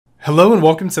Hello and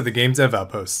welcome to the GameDev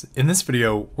Outpost. In this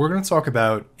video, we're going to talk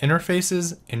about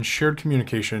interfaces and shared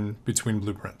communication between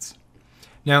blueprints.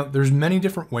 Now, there's many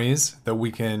different ways that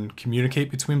we can communicate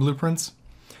between blueprints,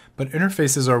 but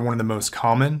interfaces are one of the most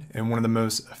common and one of the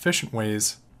most efficient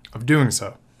ways of doing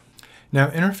so.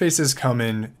 Now, interfaces come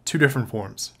in two different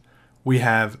forms. We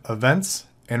have events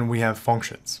and we have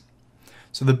functions.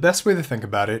 So the best way to think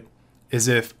about it is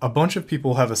if a bunch of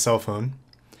people have a cell phone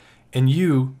and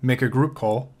you make a group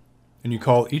call and you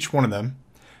call each one of them,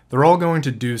 they're all going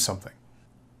to do something.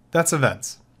 That's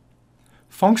events.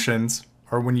 Functions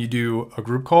are when you do a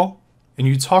group call and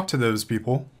you talk to those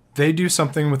people, they do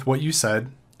something with what you said,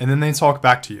 and then they talk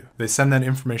back to you. They send that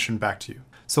information back to you.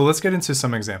 So let's get into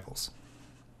some examples.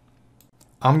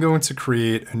 I'm going to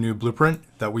create a new blueprint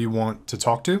that we want to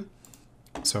talk to.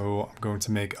 So I'm going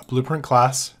to make a blueprint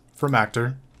class from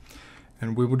actor,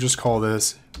 and we will just call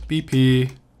this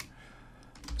BP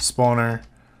spawner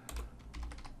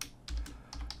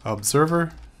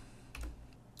observer,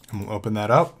 and we'll open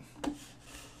that up.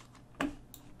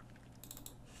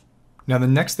 Now the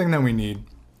next thing that we need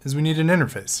is we need an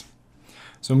interface.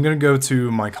 So I'm going to go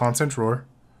to my content drawer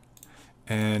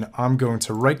and I'm going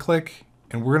to right click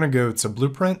and we're going to go to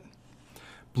blueprint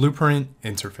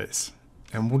interface,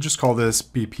 and we'll just call this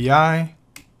BPI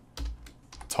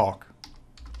talk,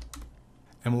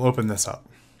 and we'll open this up.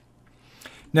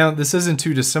 Now this isn't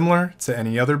too dissimilar to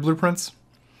any other blueprints,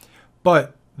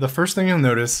 but the first thing you'll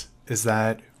notice is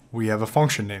that we have a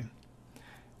function name,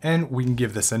 and we can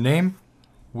give this a name.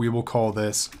 We will call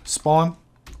this spawn.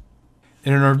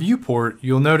 And in our viewport,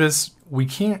 you'll notice we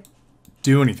can't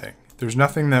do anything. There's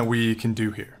nothing that we can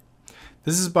do here.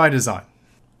 This is by design.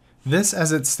 This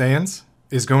as it stands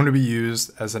is going to be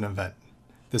used as an event.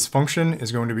 This function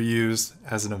is going to be used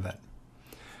as an event.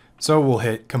 So we'll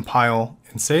hit compile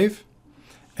and save.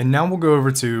 And now we'll go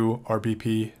over to our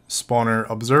BP spawner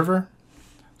observer,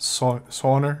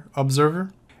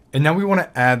 and now we want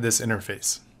to add this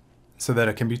interface so that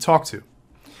it can be talked to.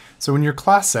 So in your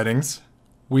class settings,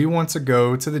 we want to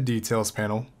go to the details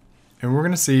panel, and we're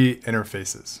going to see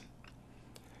interfaces,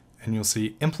 and you'll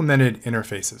see implemented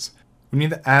interfaces. We need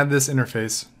to add this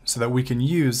interface so that we can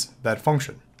use that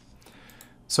function.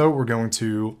 So we're going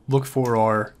to look for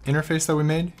our interface that we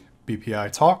made,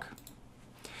 BPI talk.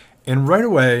 And right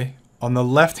away, on the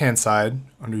left-hand side,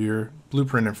 under your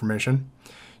blueprint information,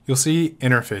 you'll see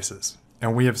interfaces,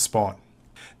 and we have spawn.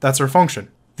 That's our function.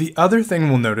 The other thing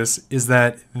we'll notice is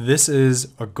that this is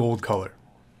a gold color.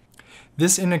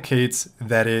 This indicates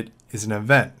that it is an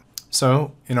event.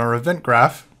 So in our event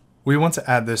graph, we want to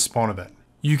add this spawn event.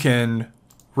 You can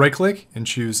right-click and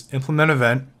choose implement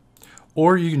event,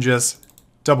 or you can just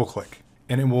double-click,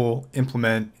 and it will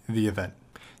implement the event.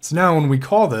 So now when we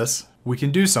call this, we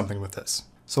can do something with this.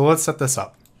 So let's set this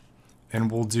up,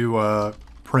 and we'll do a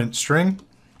print string,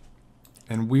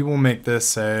 and we will make this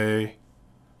say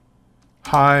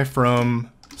hi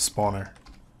from spawner.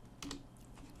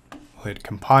 We'll hit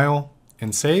compile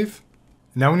and save.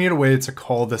 Now we need a way to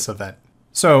call this event.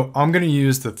 So I'm going to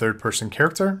use the third person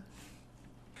character,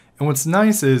 and what's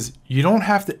nice is you don't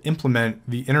have to implement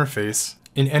the interface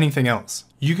in anything else.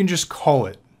 You can just call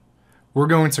it. We're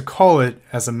going to call it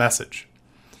as a message.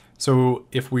 So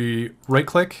if we right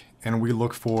click and we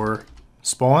look for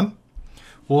spawn,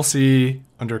 we'll see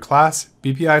under class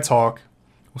BPI talk,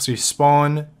 we'll see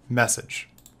spawn message.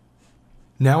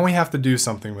 Now we have to do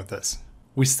something with this.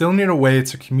 We still need a way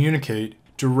to communicate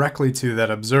directly to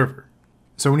that observer.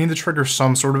 So we need to trigger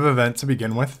some sort of event to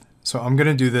begin with. So I'm going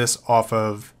to do this off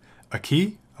of a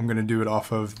key. I'm going to do it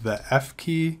off of the F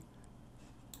key.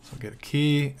 So I'll get a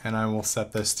key and I will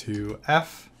set this to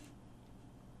F.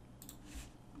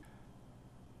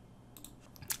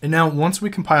 And now once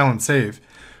we compile and save,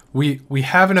 we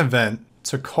have an event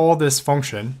to call this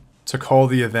function, to call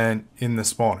the event in the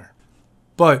spawner.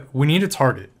 But we need a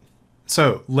target.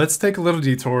 So let's take a little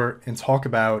detour and talk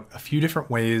about a few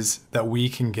different ways that we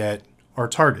can get our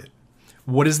target.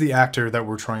 What is the actor that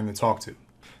we're trying to talk to?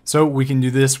 So we can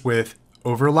do this with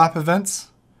overlap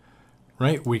events,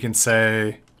 right? We can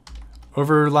say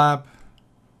overlap,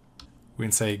 we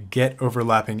can say get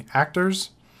overlapping actors,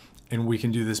 and we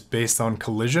can do this based on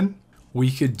collision.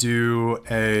 We could do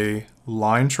a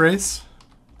line trace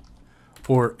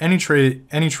or any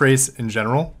trace in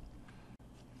general.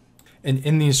 And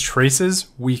in these traces,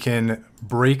 we can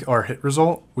break our hit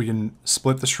result. We can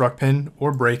split the struck pin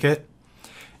or break it.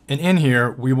 And in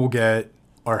here, we will get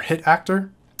our hit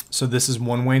actor. So this is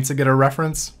one way to get a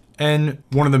reference. And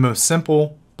one of the most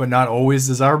simple, but not always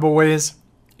desirable ways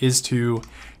is to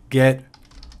get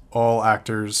all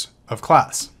actors of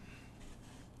class.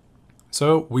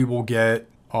 So we will get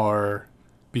our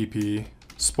BP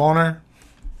spawner.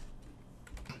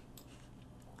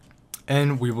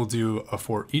 And we will do a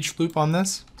for each loop on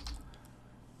this.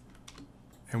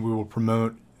 And we will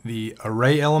promote the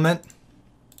array element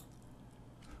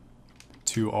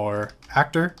to our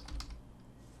actor.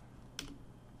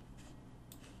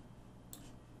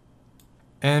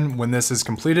 And when this is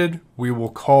completed, we will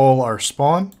call our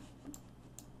spawn,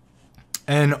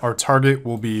 and our target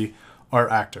will be our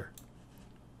actor.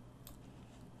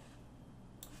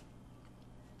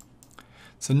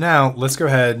 So now let's go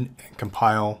ahead and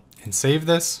compile and save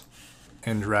this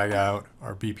and drag out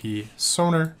our BP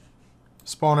sonar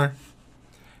spawner.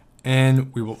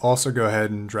 And we will also go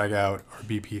ahead and drag out our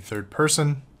BP third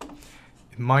person.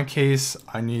 In my case,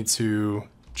 I need to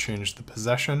change the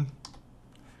possession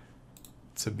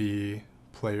to be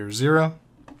player 0.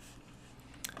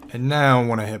 And now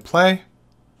when I hit play,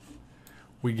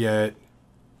 we get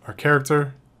our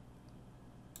character.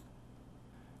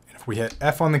 And if we hit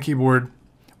F on the keyboard,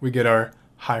 we get our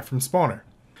hi from spawner.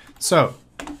 So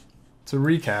to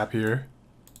recap here,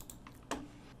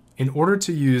 in order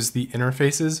to use the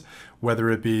interfaces, whether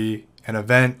it be an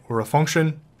event or a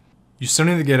function, you still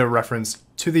need to get a reference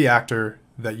to the actor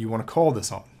that you want to call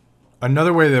this on.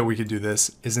 Another way that we could do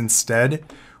this is instead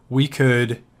we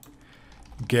could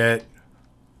get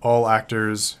all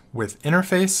actors with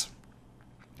interface,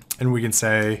 and we can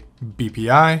say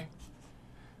BPI,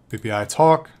 BPI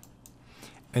talk,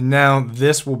 and now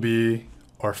this will be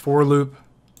our for loop,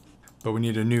 but we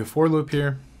need a new for loop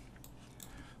here.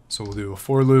 So we'll do a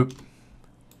for loop,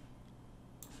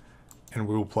 and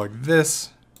we will plug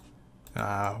this.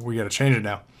 We got to change it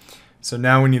now. So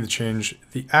now we need to change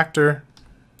the actor.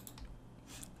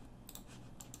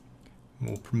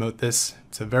 We'll promote this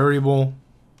to variable.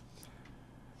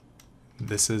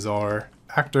 This is our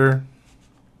actor.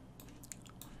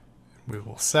 We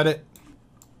will set it.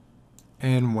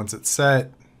 And once it's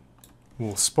set,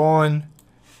 we'll spawn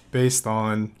based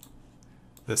on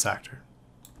this actor.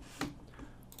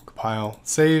 Compile,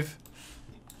 save.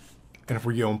 And if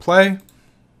we go and play,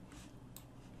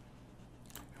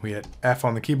 we hit F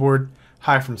on the keyboard,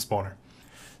 hi from spawner.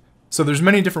 So there's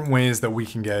many different ways that we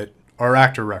can get our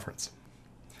actor reference.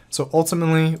 So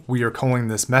ultimately, we are calling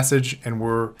this message and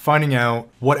we're finding out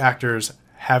what actors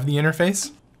have the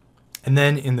interface. And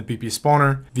then in the BP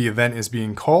spawner, the event is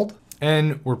being called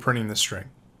and we're printing the string.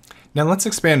 Now let's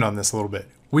expand on this a little bit.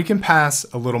 We can pass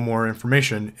a little more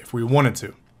information if we wanted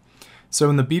to. So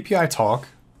in the BPI talk,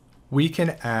 we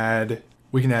can add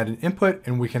an input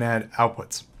and we can add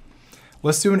outputs.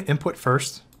 Let's do an input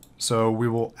first. So we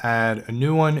will add a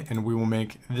new one and we will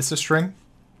make this a string.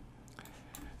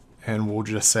 And we'll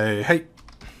just say, hey,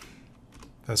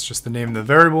 that's just the name of the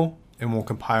variable, and we'll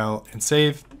compile and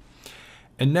save.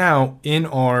 And now in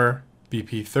our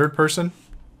BP third person,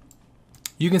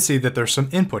 you can see that there's some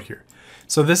input here.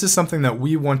 So this is something that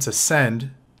we want to send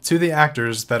to the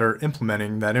actors that are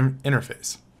implementing that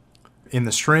interface. In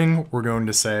the string, we're going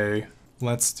to say,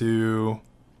 let's do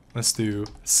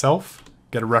self,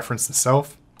 get a reference to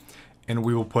self, and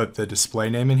we will put the display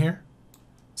name in here.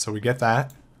 So we get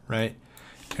that, right?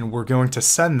 And we're going to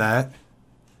send that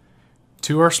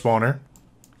to our spawner.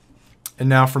 And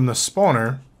now from the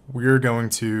spawner, we're going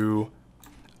to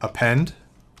append,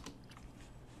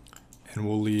 and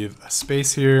we'll leave a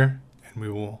space here, and we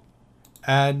will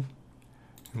add,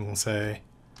 and we'll say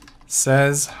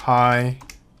says hi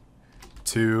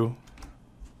to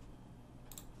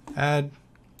add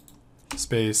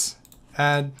space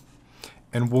add,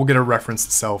 and we'll get a reference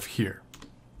to self here,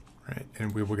 right?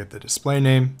 And we will get the display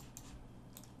name,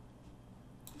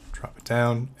 drop it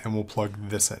down, and we'll plug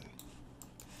this in.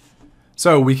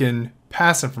 So we can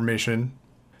pass information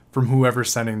from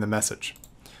whoever's sending the message.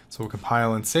 So we'll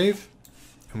compile and save,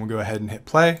 and we'll go ahead and hit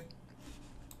play.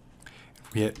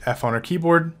 If we hit F on our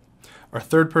keyboard, our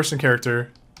third person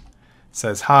character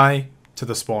says hi to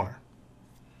the spawner.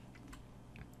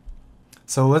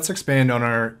 So let's expand on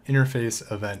our interface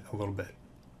event a little bit.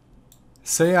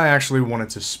 Say I actually wanted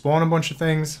to spawn a bunch of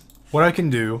things. What I can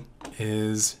do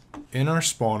is in our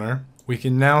spawner, we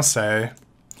can now say,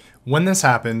 when this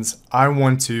happens, I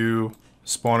want to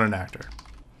spawn an actor,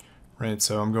 right?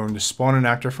 So I'm going to spawn an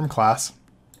actor from class,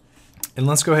 and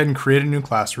let's go ahead and create a new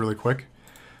class really quick.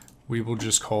 We will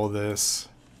just call this,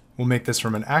 we'll make this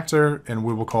from an actor, and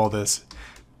we will call this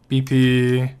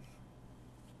BP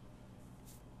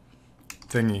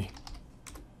thingy.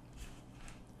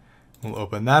 We'll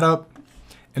open that up,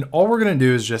 and all we're going to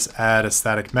do is just add a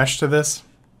static mesh to this.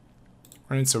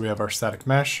 Right, so we have our static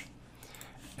mesh,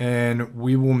 and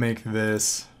we will make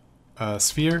this a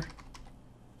sphere,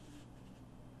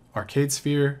 arcade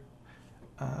sphere,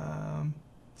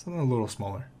 something a little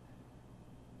smaller.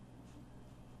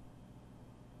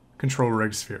 Control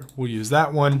reg sphere. We'll use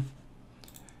that one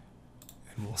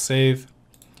and we'll save.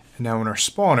 And now in our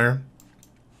spawner,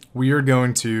 we are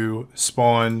going to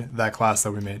spawn that class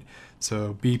that we made.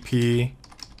 So BP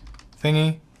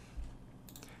thingy,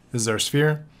 this is our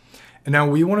sphere. And now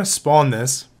we want to spawn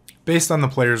this based on the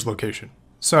player's location.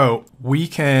 So we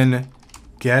can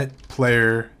get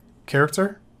player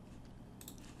character,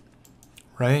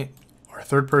 right? Our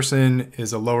third person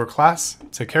is a lower class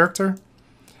to character.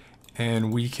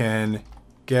 And we can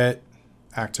get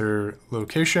actor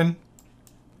location.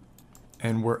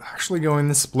 And we're actually going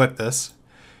to split this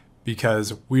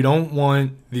because we don't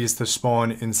want these to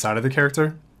spawn inside of the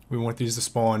character. We want these to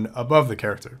spawn above the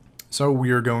character. So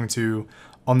we are going to,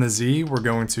 on the Z, we're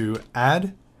going to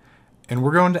add, and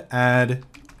we're going to add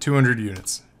 200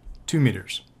 units, 2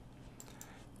 meters.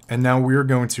 And now we are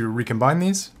going to recombine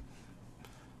these.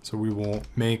 So we will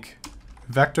make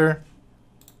vector,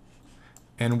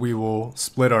 and we will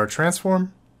split our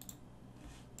transform,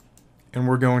 and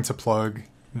we're going to plug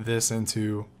this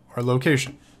into our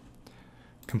location.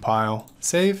 Compile,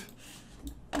 save,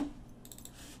 and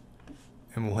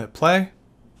we'll hit play.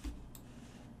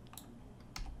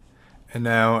 And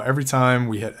now every time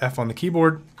we hit F on the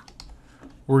keyboard,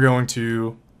 we're going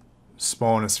to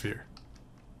spawn a sphere.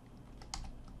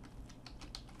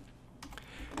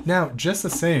 Now, just the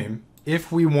same,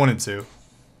 if we wanted to,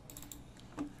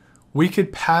 we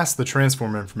could pass the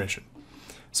transform information.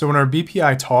 So in our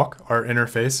BPI talk, our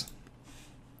interface,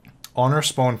 on our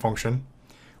spawn function,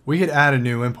 we could add a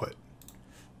new input.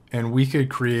 And we could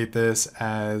create this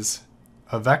as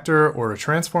a vector or a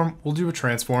transform. We'll do a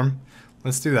transform.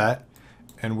 Let's do that.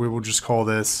 And we will just call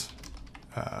this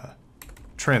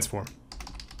transform.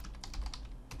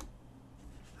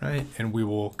 Right? And we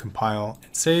will compile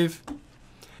and save.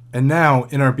 And now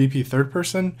in our BP third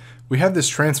person, we have this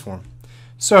transform.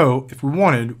 So if we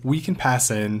wanted, we can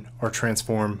pass in our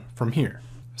transform from here.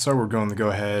 So we're going to go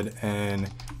ahead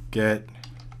and get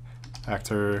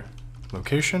actor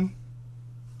location,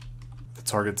 the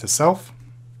target to self,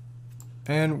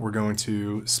 and we're going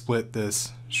to split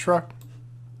this struct.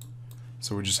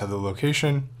 So we just have the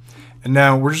location. And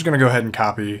now we're just going to go ahead and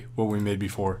copy what we made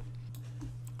before.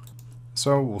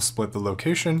 So we'll split the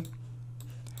location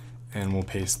and we'll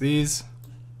paste these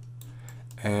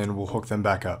and we'll hook them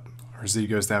back up. Our Z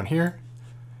goes down here,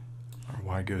 our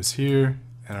Y goes here,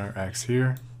 and our X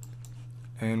here.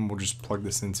 And we'll just plug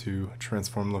this into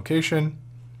transform location.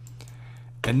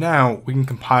 And now we can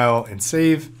compile and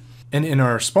save. And in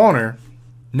our spawner,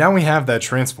 now we have that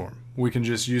transform. We can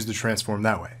just use the transform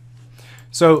that way.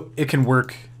 So it can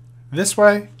work this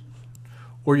way,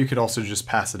 or you could also just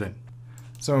pass it in.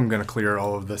 So I'm going to clear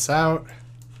all of this out,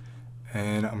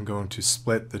 and I'm going to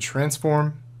split the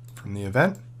transform from the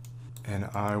event, and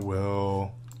I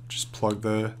will just plug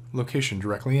the location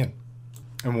directly in.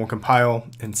 And we'll compile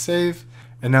and save.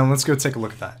 And now let's go take a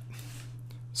look at that.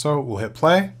 So we'll hit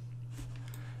play,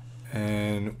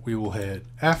 and we will hit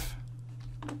F,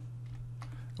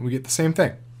 and we get the same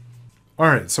thing. All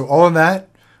right, so all of that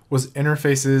was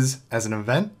interfaces as an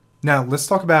event. Now let's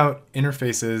talk about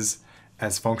interfaces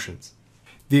as functions.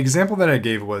 The example that I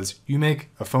gave was you make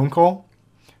a phone call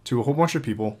to a whole bunch of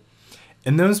people,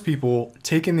 and those people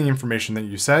take in the information that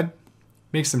you said,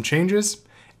 make some changes,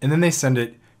 and then they send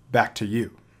it back to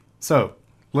you. So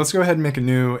let's go ahead and make a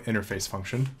new interface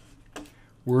function.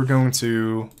 We're going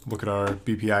to look at our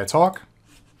BPI talk,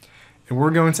 and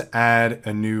we're going to add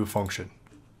a new function.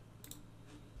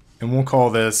 And we'll call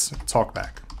this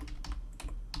talkback.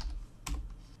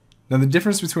 Now the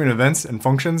difference between events and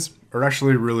functions are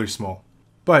actually really small.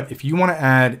 But if you want to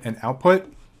add an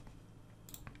output,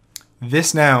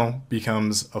 this now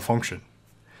becomes a function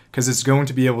because it's going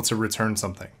to be able to return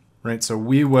something, right? So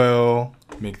we will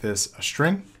make this a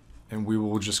string, and we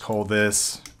will just call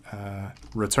this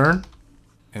return,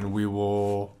 and we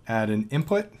will add an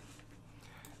input,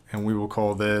 and we will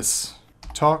call this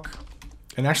talk.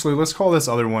 And actually, let's call this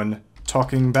other one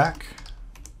talking back,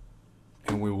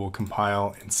 and we will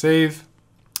compile and save.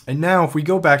 And now if we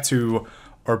go back to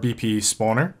our BP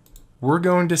spawner, we're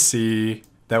going to see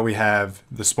that we have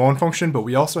the spawn function, but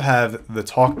we also have the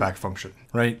talkback function,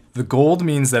 right? The gold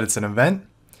means that it's an event,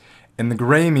 and the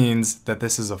gray means that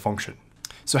this is a function.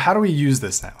 So how do we use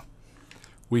this now?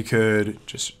 We could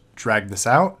just drag this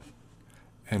out,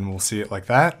 and we'll see it like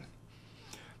that.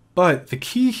 But the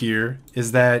key here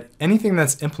is that anything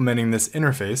that's implementing this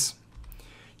interface,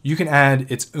 you can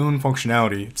add its own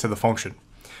functionality to the function.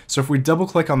 So if we double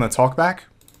click on the talkback,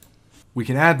 we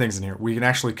can add things in here. We can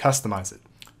actually customize it.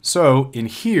 So in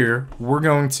here, we're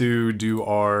going to do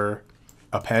our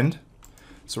append.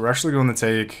 So we're actually going to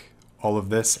take all of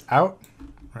this out.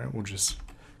 Right? We'll just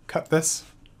cut this.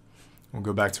 We'll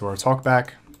go back to our talkback.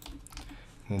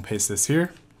 We'll paste this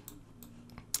here.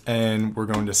 And we're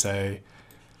going to say,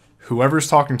 whoever's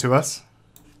talking to us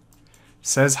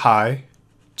says hi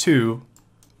to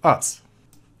us.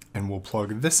 And we'll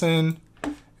plug this in,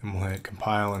 and we'll hit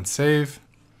compile and save.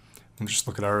 We'll just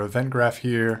look at our event graph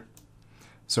here.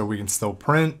 So we can still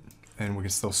print, and we can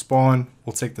still spawn.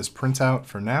 We'll take this print out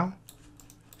for now.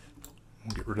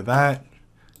 We'll get rid of that,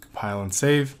 compile and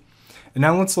save. And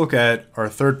now let's look at our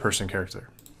third person character.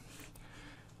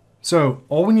 So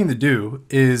all we need to do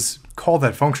is call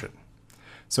that function.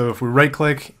 So if we right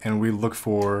click and we look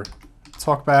for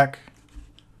talkback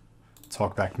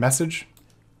message,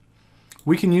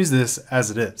 we can use this as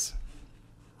it is,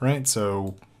 right?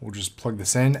 So we'll just plug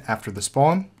this in after the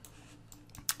spawn,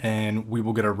 and we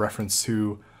will get a reference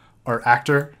to our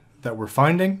actor that we're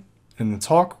finding. In the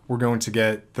talk, we're going to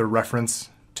get the reference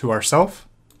to ourself.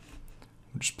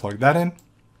 We'll just plug that in.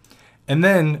 And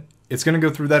then it's going to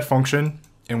go through that function,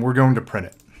 and we're going to print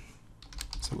it.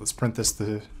 So let's print this to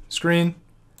the screen.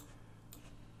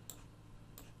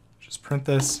 Just print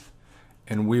this,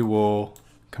 and we will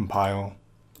compile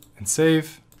and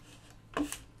save.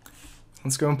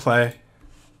 Let's go and play.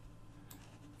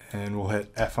 And we'll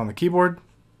hit F on the keyboard.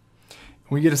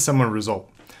 And we get a similar result.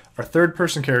 Our third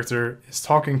person character is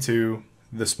talking to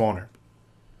the spawner.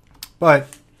 But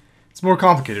it's more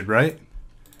complicated, right?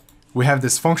 We have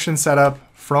this function set up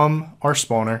from our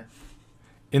spawner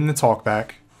in the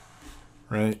talkback,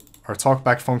 right? Our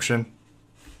talkback function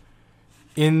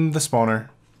in the spawner.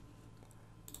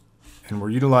 And we're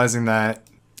utilizing that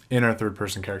in our third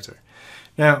person character.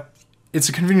 Now, it's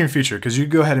a convenient feature because you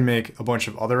go ahead and make a bunch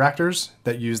of other actors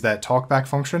that use that talkback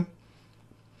function,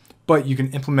 but you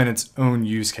can implement its own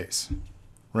use case,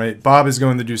 right? Bob is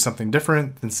going to do something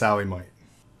different than Sally might.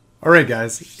 All right,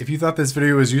 guys, if you thought this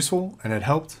video was useful and it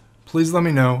helped, please let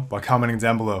me know by commenting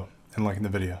down below and liking the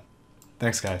video.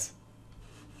 Thanks, guys.